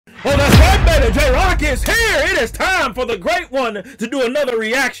Oh, that's right, baby. J-Rocc is here. It is time for the great one to do another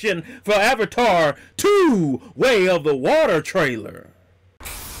reaction for Avatar 2 Way of the Water trailer.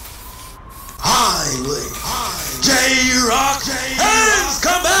 Highly, J-Rocc has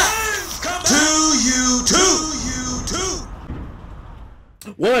come back to you too.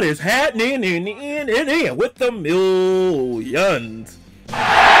 What is happening in with the millions?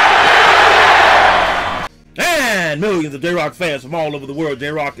 And millions of J-Rocc fans from all over the world.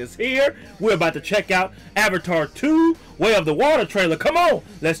 J-Rocc is here. We're about to check out Avatar 2 Way of the Water trailer. Come on,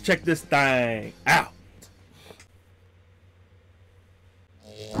 let's check this thing out.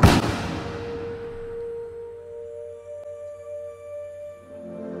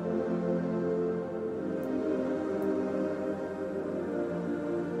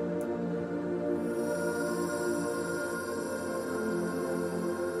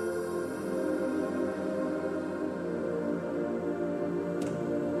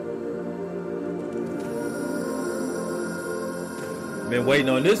 Been waiting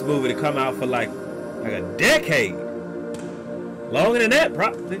on this movie to come out for like a decade. Longer than that,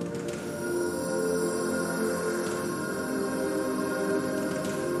 probably.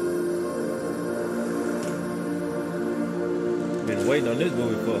 Been waiting on this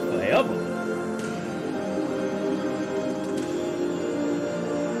movie for forever.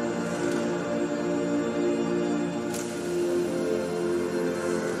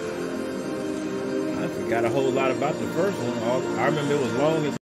 Got a whole lot about the first one. I remember it was long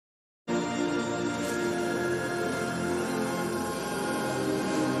as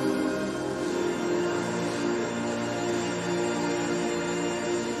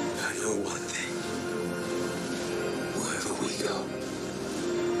I know one thing. Wherever we go,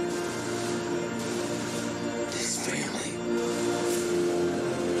 this family.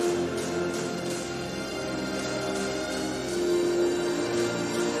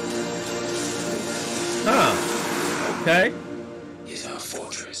 okay. Is our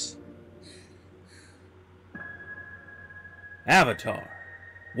fortress. Avatar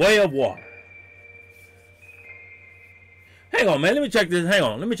Way of Water. Hang on, man. Let me check this. Hang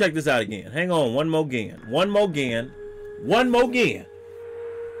on. Let me check this out again. Hang on. One more again. One more again. One more again.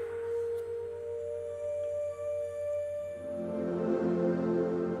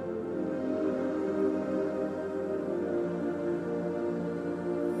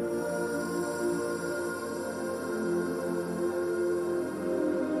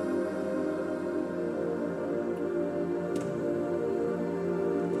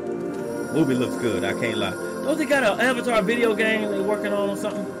 Movie looks good, I can't lie. Don't they got an Avatar video game they're working on or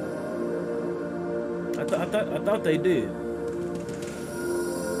something? I thought they did.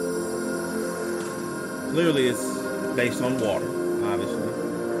 Clearly it's based on water, obviously.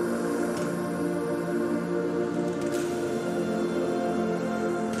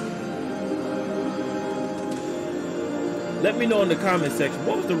 Let me know in the comment section,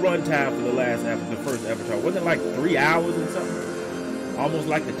 what was the runtime for the first Avatar? Wasn't it like 3 hours and something? Almost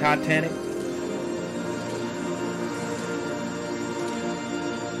like the Titanic.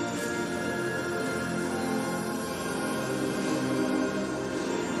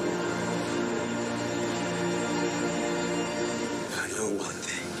 I know one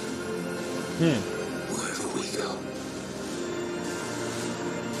thing. Wherever we go,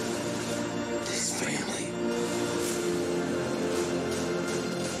 this family.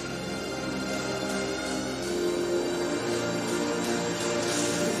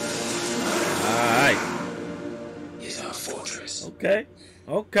 Okay,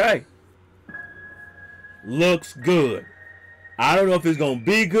 okay. Looks good. I don't know if it's gonna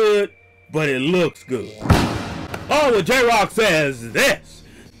be good, but it looks good. Oh, well, J-Rocc says this.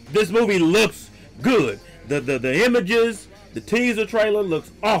 This movie looks good. The images, the teaser trailer looks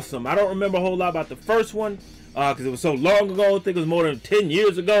awesome. I don't remember a whole lot about the first one because it was so long ago. I think it was more than 10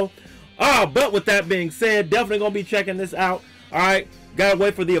 years ago. But with that being said, definitely gonna be checking this out. All right, gotta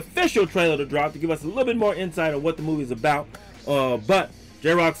wait for the official trailer to drop to give us a little bit more insight on what the movie's about. But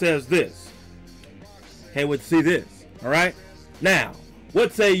J-Rocc says this. Can't wait to see this. All right. Now,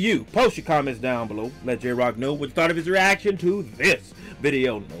 what say you? Post your comments down below. Let J-Rocc know what you thought of his reaction to this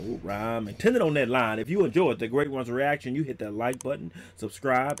video. No rhyme intended on that line. If you enjoyed the Great One's reaction, you hit that like button,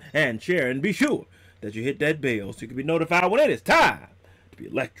 subscribe, and share. And be sure that you hit that bell so you can be notified when it is time to be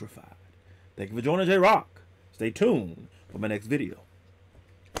electrified. Thank you for joining J-Rocc. Stay tuned for my next video.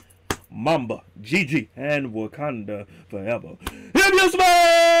 Mamba, Gigi, and Wakanda forever. If you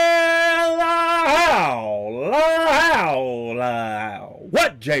smell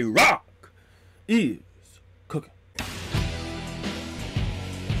what J-Rocc is